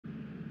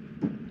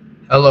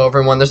Hello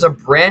everyone, there's a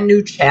brand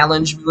new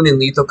challenge moon in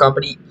Lethal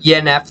Company,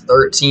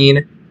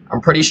 Enf-14. I'm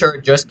pretty sure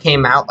it just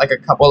came out like a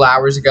couple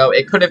hours ago.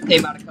 It could have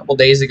came out a couple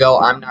days ago,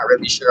 I'm not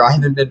really sure. I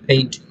haven't been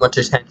paying too much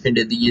attention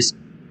to these.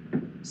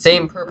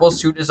 Same purple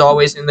suit as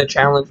always in the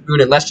challenge moon,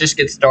 and let's just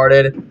get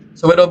started.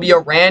 So it'll be a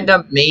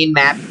random main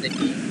map in the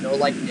game, no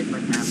like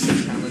different maps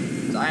in challenge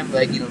moons. I am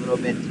lagging a little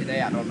bit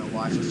today, I don't know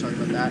why, so sorry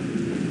about that.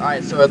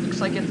 Alright, so it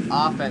looks like it's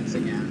offense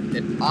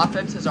again.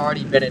 Offense has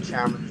already been a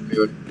challenge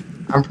moon.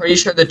 I'm pretty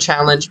sure the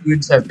challenge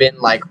moves have been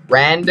like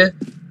Rend,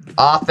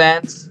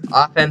 Offense,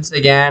 Offense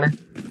again,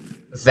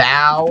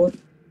 Vow,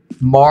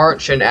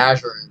 March, and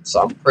Assurance.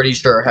 I'm pretty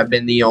sure have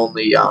been the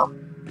only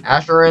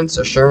Assurance,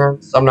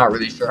 Assurance. I'm not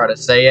really sure how to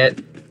say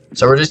it.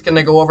 So we're just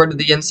gonna go over to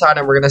the inside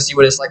and we're gonna see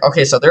what it's like.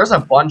 Okay, so there's a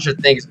bunch of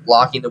things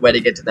blocking the way to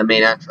get to the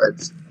main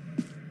entrance.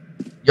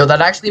 Yo,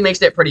 that actually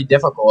makes it pretty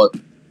difficult.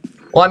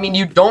 Well, I mean,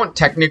 you don't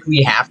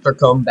technically have to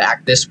come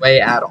back this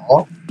way at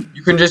all.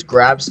 You can just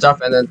grab stuff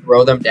and then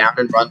throw them down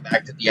and run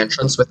back to the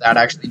entrance without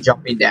actually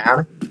jumping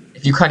down.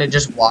 If you kind of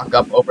just walk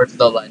up over to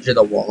the ledge of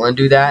the wall and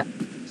do that.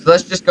 So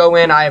let's just go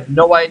in. I have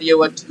no idea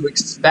what to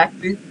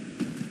expect.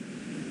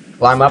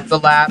 Climb up the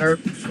ladder.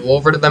 Go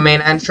over to the main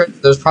entrance.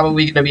 There's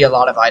probably going to be a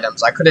lot of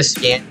items. I could have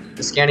scanned.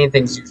 The scanning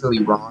thing's usually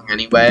wrong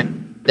anyway.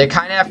 They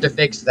kind of have to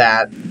fix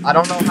that. I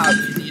don't know how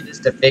easy it is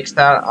to fix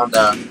that on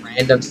the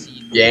random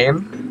seed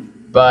game.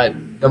 But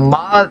the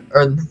mod,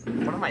 or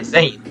what am I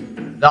saying?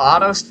 The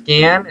auto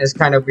scan is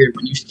kind of weird.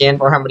 When you scan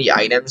for how many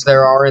items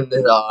there are in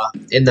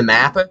the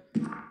map,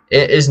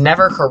 it is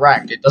never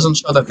correct. It doesn't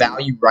show the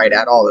value right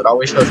at all. It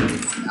always shows more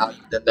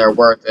value than they're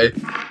worth it,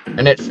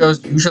 and it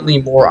shows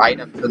usually more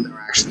items than there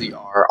actually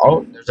are.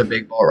 Oh, there's a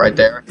big vault right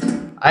there.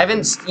 I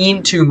haven't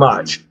seen too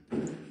much,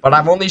 but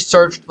I've only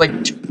searched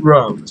like 2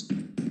 rooms,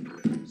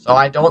 so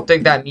I don't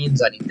think that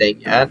means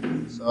anything yet.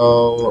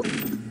 So,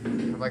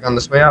 like on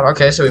this way out.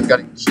 Okay, so we've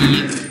got a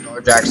key and a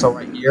large axle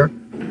right here.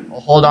 I'll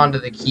hold on to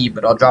the key,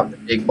 but I'll drop the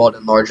big bolt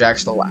and large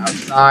axle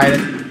outside.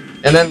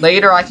 And then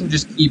later I can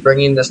just keep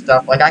bringing this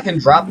stuff. Like, I can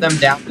drop them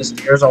down the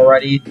stairs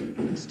already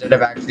instead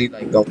of actually,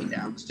 like, going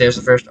down the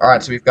stairs first.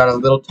 Alright, so we've got a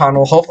little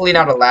tunnel. Hopefully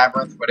not a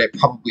labyrinth, but it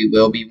probably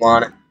will be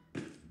one.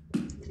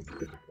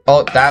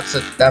 Oh, that's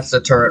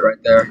the turret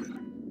right there.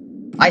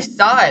 I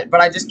saw it, but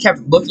I just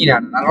kept looking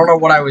at it. I don't know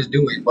what I was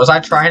doing. Was I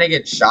trying to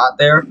get shot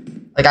there?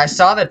 Like, I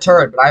saw the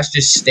turret, but I was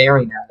just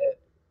staring at it.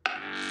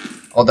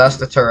 Oh, that's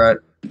the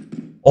turret.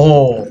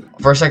 Oh,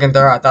 for a second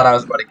there, I thought I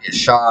was about to get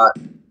shot.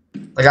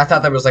 Like, I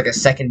thought there was, like, a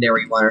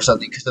secondary one or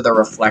something because of the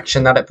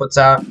reflection that it puts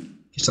out.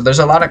 Okay, so there's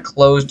a lot of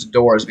closed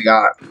doors. We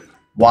got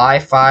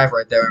Y5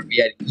 right there, and we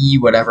had E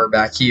whatever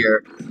back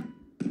here.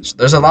 So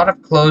there's a lot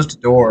of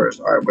closed doors.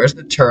 Alright, where's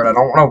the turret? I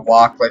don't want to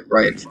walk, like,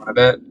 right in front of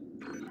it.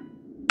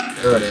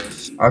 There it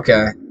is.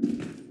 Okay.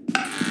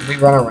 Can we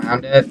run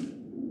around it?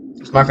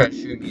 It's not going to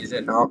shoot me, is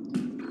it? No.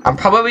 I'm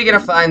probably going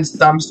to find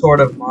some sort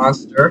of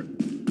monster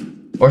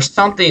or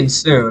something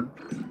soon.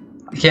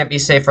 I can't be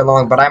safe for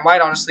long, but I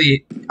might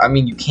honestly... I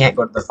mean, you can't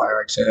go to the fire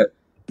exit.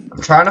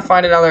 I'm trying to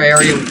find another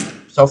area.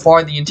 So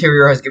far, the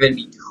interior has given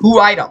me 2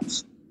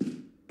 items.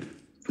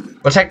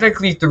 Well,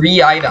 technically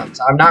 3 items.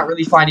 I'm not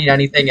really finding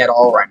anything at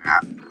all right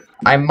now.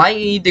 I might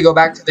need to go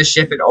back to the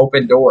ship and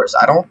open doors.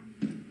 I don't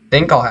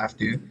think I'll have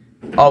to.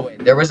 Oh,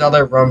 wait. There was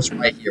other rooms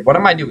right here. What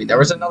am I doing? There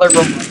was another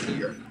room right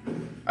here.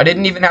 I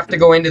didn't even have to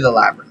go into the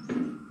labyrinth.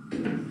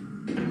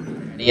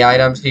 Any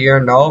items here?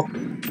 Nope.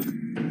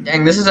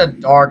 Dang, this is a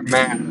dark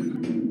map.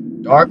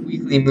 Dark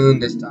weekly moon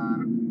this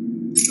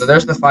time. So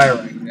there's the fire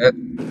exit.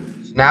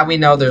 So now we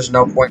know there's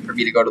no point for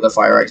me to go to the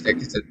fire exit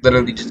because it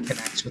literally just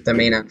connects with the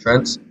main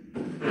entrance.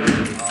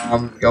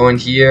 Go in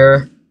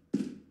here.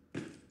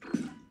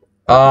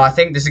 I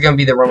think this is going to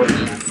be the room with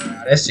the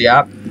apparatus.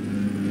 Yep.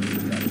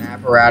 Got an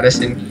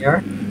apparatus in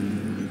here.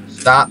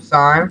 Stop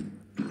sign.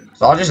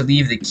 So I'll just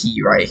leave the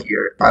key right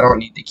here. I don't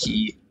need the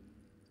key.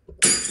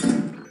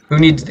 Who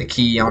needs the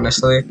key,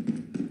 honestly?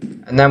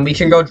 And then we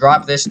can go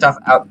drop this stuff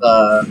out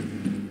the...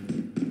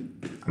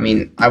 I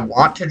mean, I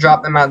want to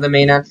drop them out the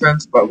main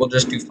entrance, but we'll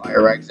just do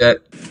fire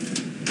exit.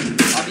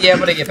 I'll be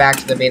able to get back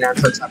to the main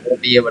entrance. I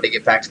won't be able to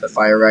get back to the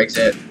fire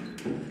exit.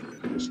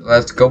 So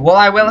let's go. Well,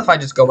 I will if I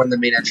just go in the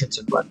main entrance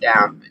and run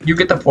down. You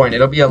get the point.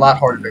 It'll be a lot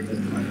harder to go to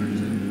the fire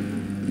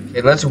exit.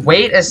 Okay, let's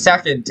wait a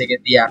second to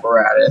get the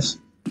apparatus.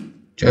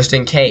 Just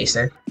in case,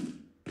 eh?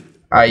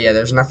 Alright, yeah,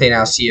 there's nothing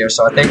else here,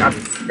 so I think I'm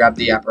going to grab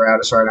the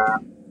apparatus right now.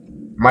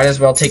 Might as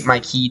well take my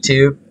key,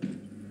 too.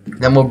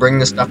 Then we'll bring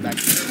the stuff back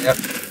to the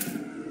ship.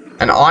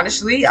 And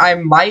honestly, I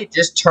might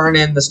just turn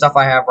in the stuff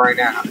I have right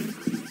now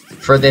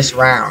for this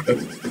round.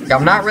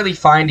 I'm not really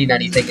finding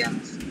anything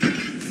else.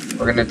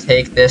 We're going to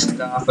take this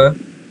stuff.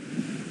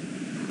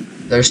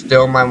 There's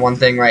still my one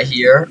thing right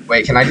here.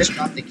 Wait, can I just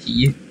drop the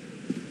key?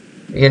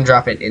 We can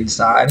drop it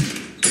inside.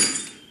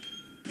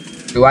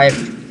 Do I have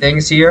 2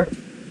 things here?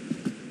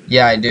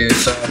 Yeah, I do.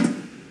 So,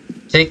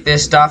 take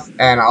this stuff,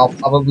 and I'll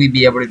probably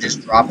be able to just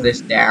drop this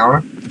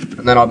down.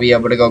 And then I'll be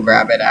able to go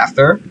grab it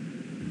after.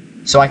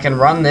 So I can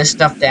run this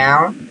stuff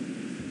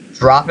down,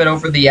 drop it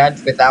over the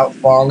edge without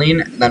falling,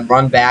 and then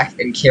run back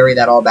and carry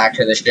that all back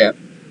to the ship.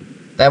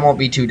 That won't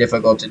be too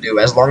difficult to do,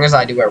 as long as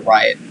I do it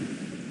right.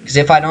 Because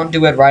if I don't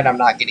do it right, I'm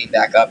not getting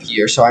back up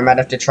here. So I might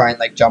have to try and,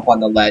 like, jump on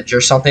the ledge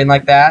or something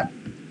like that.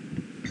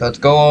 So let's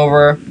go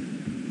over.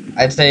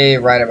 I'd say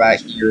right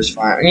about here is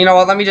fine. You know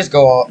what, let me just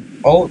go.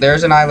 Oh,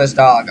 there's an eyeless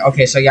dog.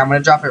 Okay, so yeah, I'm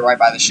going to drop it right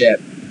by the ship.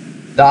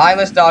 The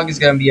eyeless dog is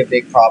going to be a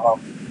big problem.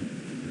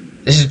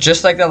 This is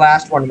just like the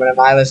last one when an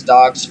eyeless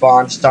dog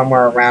spawned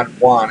somewhere around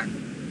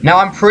 1. Now,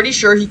 I'm pretty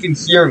sure he can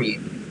hear me.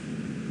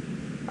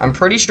 I'm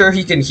pretty sure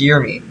he can hear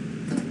me.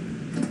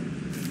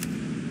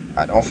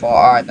 Alright, don't fall.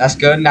 Alright, that's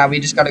good. Now we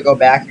just gotta go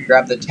back and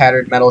grab the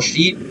tattered metal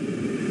sheet.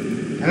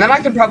 And then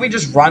I could probably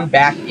just run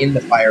back in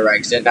the fire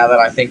exit, now that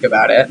I think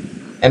about it.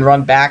 And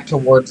run back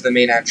towards the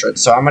main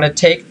entrance. So I'm gonna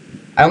take...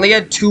 I only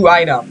had 2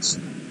 items.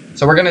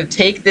 So we're gonna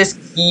take this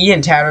key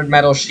and tattered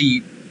metal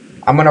sheet.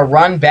 I'm gonna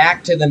run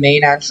back to the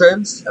main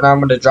entrance, and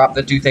I'm gonna drop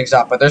the 2 things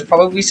off. But there's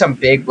probably some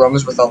big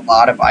rooms with a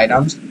lot of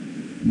items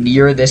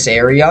near this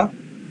area.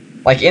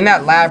 Like in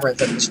that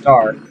labyrinth at the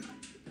start.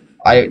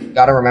 I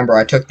gotta remember,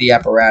 I took the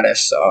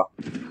apparatus, so...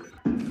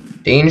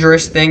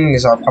 dangerous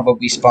things are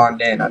probably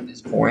spawned in at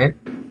this point.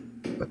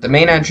 But the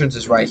main entrance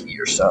is right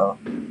here, so...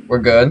 we're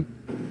good.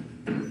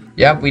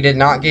 Yep, we did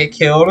not get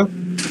killed.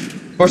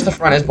 Of course, the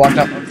front is blocked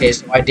up. Okay,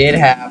 so I did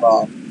have,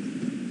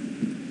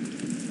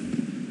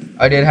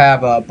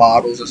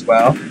 bottles as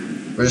well.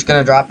 We're just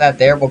gonna drop that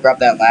there. We'll grab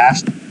that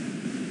last.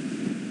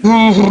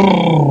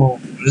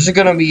 This is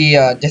gonna be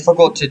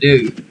difficult to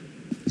do.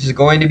 This is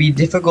going to be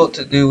difficult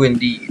to do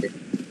indeed.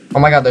 Oh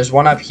my god, there's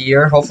one up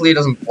here. Hopefully it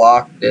doesn't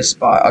block this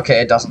spot.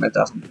 Okay, it doesn't. It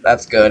doesn't.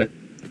 That's good.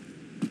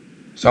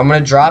 So I'm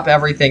gonna drop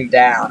everything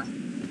down.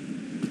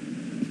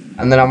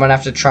 And then I'm gonna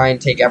have to try and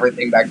take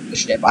everything back to the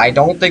ship. I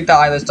don't think the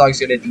eyeless dog's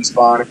gonna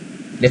despawn.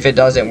 And if it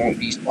does, it won't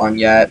despawn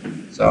yet.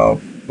 So,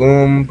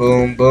 boom,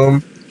 boom,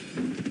 boom.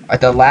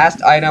 Alright, the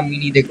last item we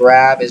need to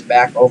grab is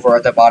back over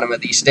at the bottom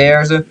of these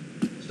stairs. So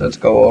let's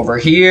go over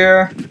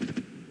here.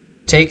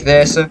 Take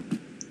this.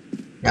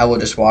 Now we'll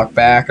just walk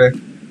back.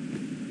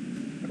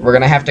 We're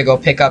gonna have to go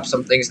pick up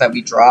some things that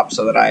we dropped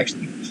so that I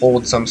actually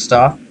hold some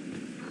stuff.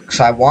 Because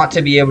I want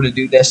to be able to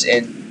do this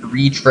in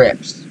 3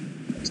 trips.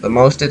 It's the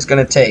most it's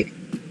gonna take.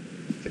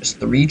 Just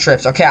 3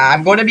 trips. Okay,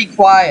 I'm going to be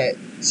quiet,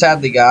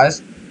 sadly,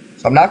 guys.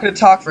 So I'm not going to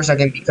talk for a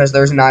second because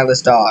there's an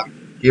eyeless dog.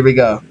 Here we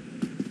go.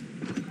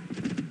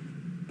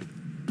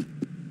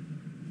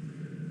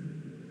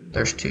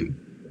 There's 2.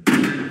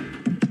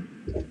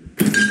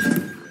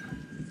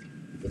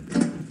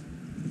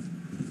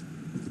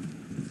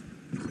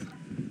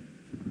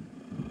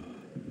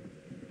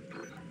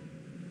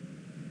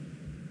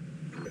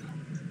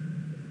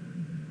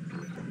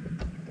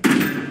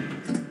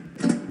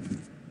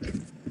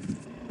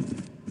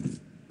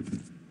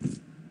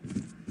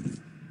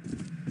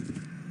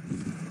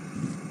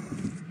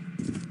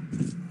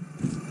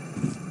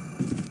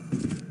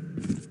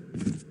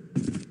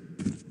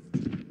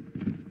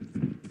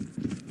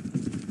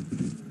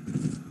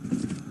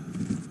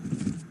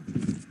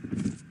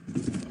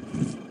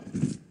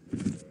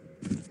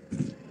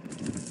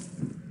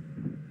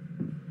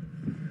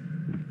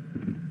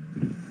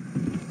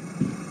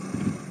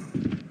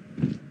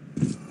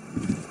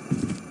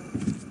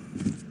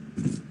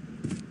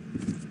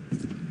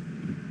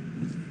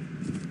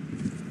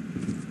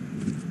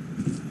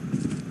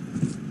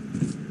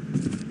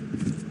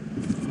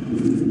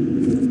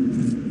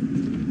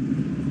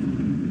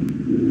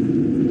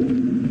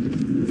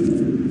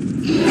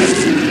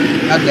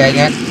 God dang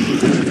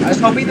it. I was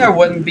hoping there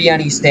wouldn't be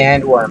any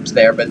sandworms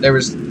there, but there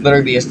was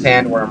literally a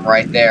sandworm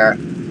right there.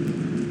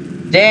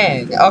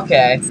 Dang,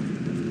 okay.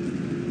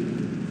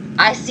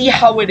 I see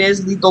how it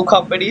is, Lethal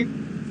Company.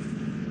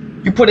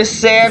 You put a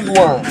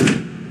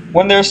sandworm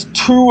when there's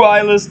 2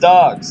 eyeless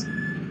dogs.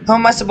 How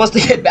am I supposed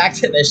to get back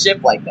to the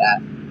ship like that?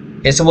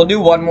 Okay, so we'll do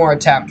one more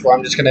attempt where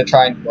I'm just going to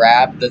try and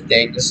grab the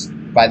things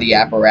by the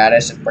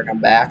apparatus and bring them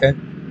back.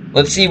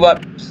 Let's see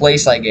what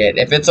place I get.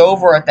 If it's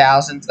over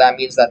 1,000, that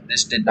means that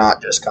this did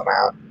not just come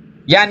out.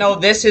 Yeah, no,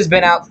 this has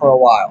been out for a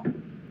while.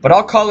 But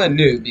I'll call it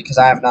new because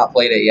I have not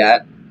played it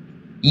yet.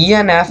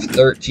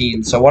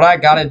 Enf-14. So what I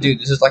gotta do,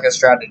 this is like a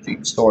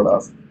strategy, sort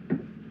of.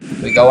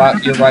 We go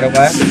out here right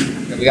away.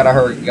 Okay, we gotta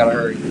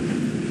hurry,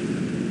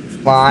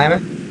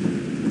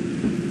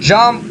 Climb.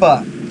 Jump!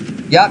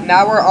 Yep,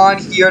 now we're on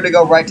here to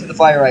go right to the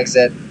fire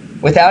exit.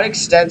 Without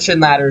extension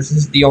ladders, this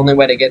is the only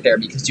way to get there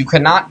because you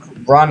cannot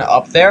run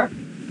up there.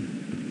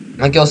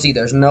 Like you'll see,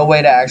 there's no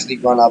way to actually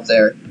run up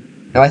there.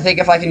 Now I think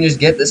if I can just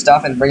get the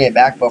stuff and bring it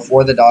back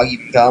before the dog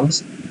even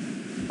comes.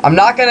 I'm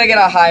not going to get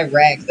a high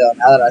rank though,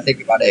 now that I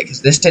think about it,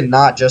 because this did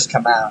not just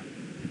come out.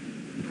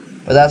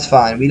 But that's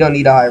fine, we don't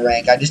need a high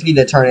rank, I just need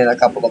to turn in a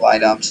couple of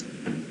items.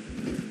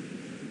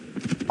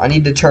 I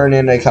need to turn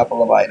in a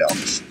couple of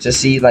items to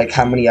see like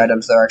how many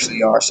items there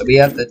actually are. So we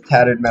have the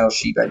tattered metal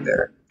sheet right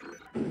there.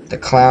 The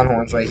clown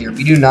horns right here.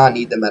 We do not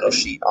need the metal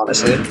sheet,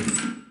 honestly.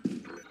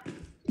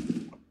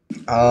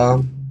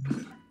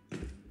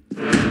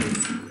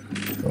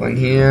 Go in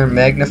here,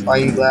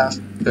 magnifying glass.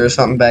 There's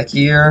something back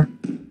here.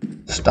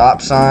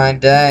 Stop sign,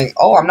 dang.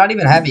 Oh, I'm not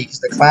even heavy because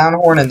the clown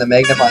horn and the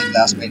magnifying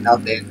glass made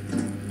nothing.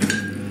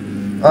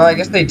 Oh, I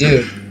guess they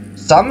do.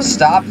 Some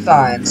stop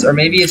signs, or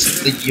maybe it's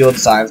just the yield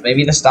signs.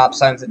 Maybe the stop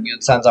signs and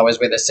yield signs always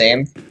weigh the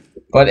same.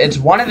 But it's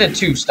one of the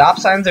two. Stop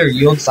signs or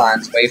yield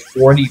signs weigh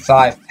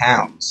 45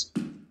 pounds.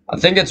 I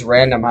think it's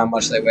random how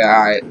much they weigh.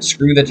 Alright,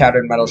 screw the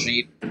tattered metal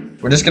sheet.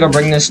 We're just going to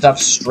bring this stuff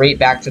straight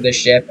back to the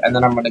ship, and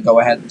then I'm going to go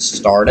ahead and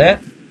start it.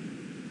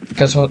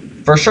 Because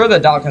for sure the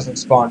dog hasn't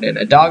spawned in.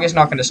 A dog is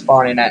not going to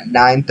spawn in at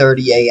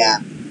 9:30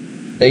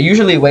 a.m. They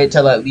usually wait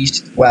till at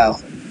least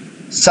 12.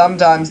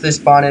 Sometimes they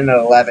spawn in at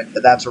 11,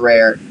 but that's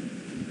rare.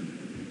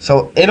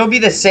 So it'll be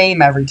the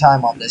same every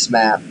time on this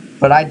map.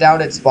 But I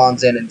doubt it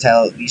spawns in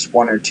until at least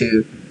 1 or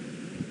 2.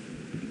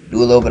 Do a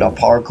little bit of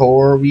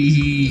parkour.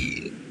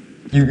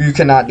 You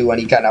cannot do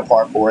any kind of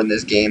parkour in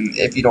this game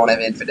if you don't have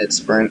infinite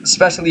sprint.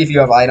 Especially if you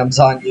have items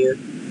on you.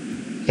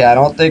 Yeah, I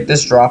don't think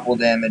this drop will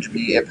damage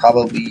me. It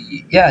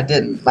probably... Yeah, it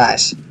didn't.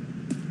 Nice.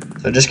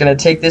 So just going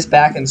to take this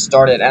back and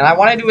start it. And I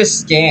want to do a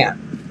scan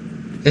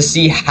to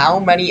see how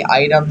many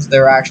items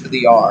there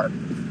actually are.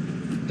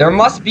 There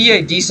must be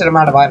a decent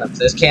amount of items.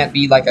 This can't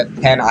be like a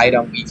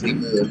 10-item weekly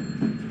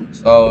moon.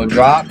 So,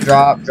 drop,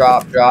 drop,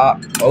 drop,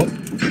 drop. Oh.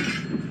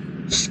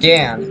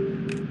 Scan.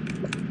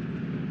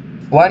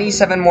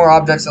 27 more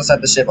objects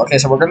inside the ship. Okay,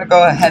 so we're going to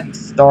go ahead and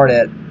start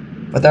it.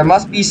 But there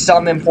must be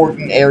some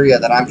important area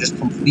that I'm just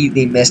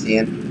completely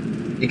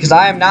missing. Because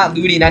I am not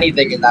looting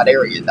anything in that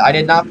area. I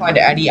did not find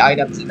any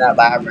items in that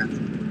labyrinth.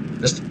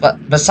 Just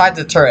besides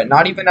the turret.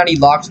 Not even any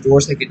locked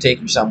doors that could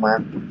take you somewhere.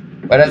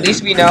 But at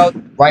least we know,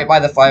 right by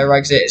the fire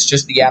exit, it's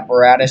just the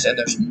apparatus and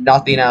there's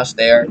nothing else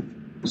there.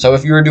 So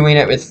if you were doing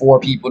it with 4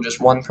 people, just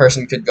one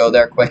person could go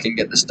there quick and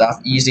get the stuff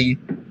easy.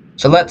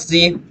 So let's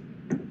see.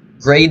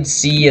 Grade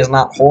C is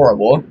not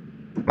horrible.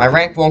 My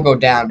rank won't go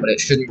down, but it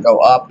shouldn't go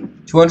up.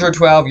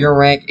 212, your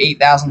rank,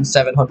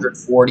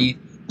 8,740.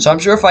 So I'm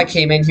sure if I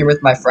came in here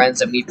with my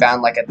friends and we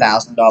found like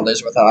 $1,000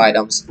 worth of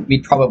items,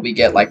 we'd probably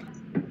get like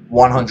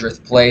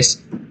 100th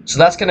place. So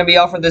that's going to be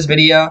all for this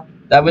video.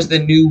 That was the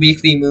new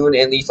weekly moon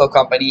in Lethal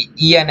Company,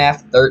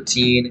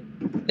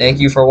 Enf-14. Thank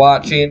you for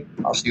watching.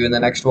 I'll see you in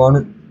the next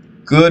one.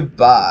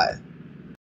 Goodbye.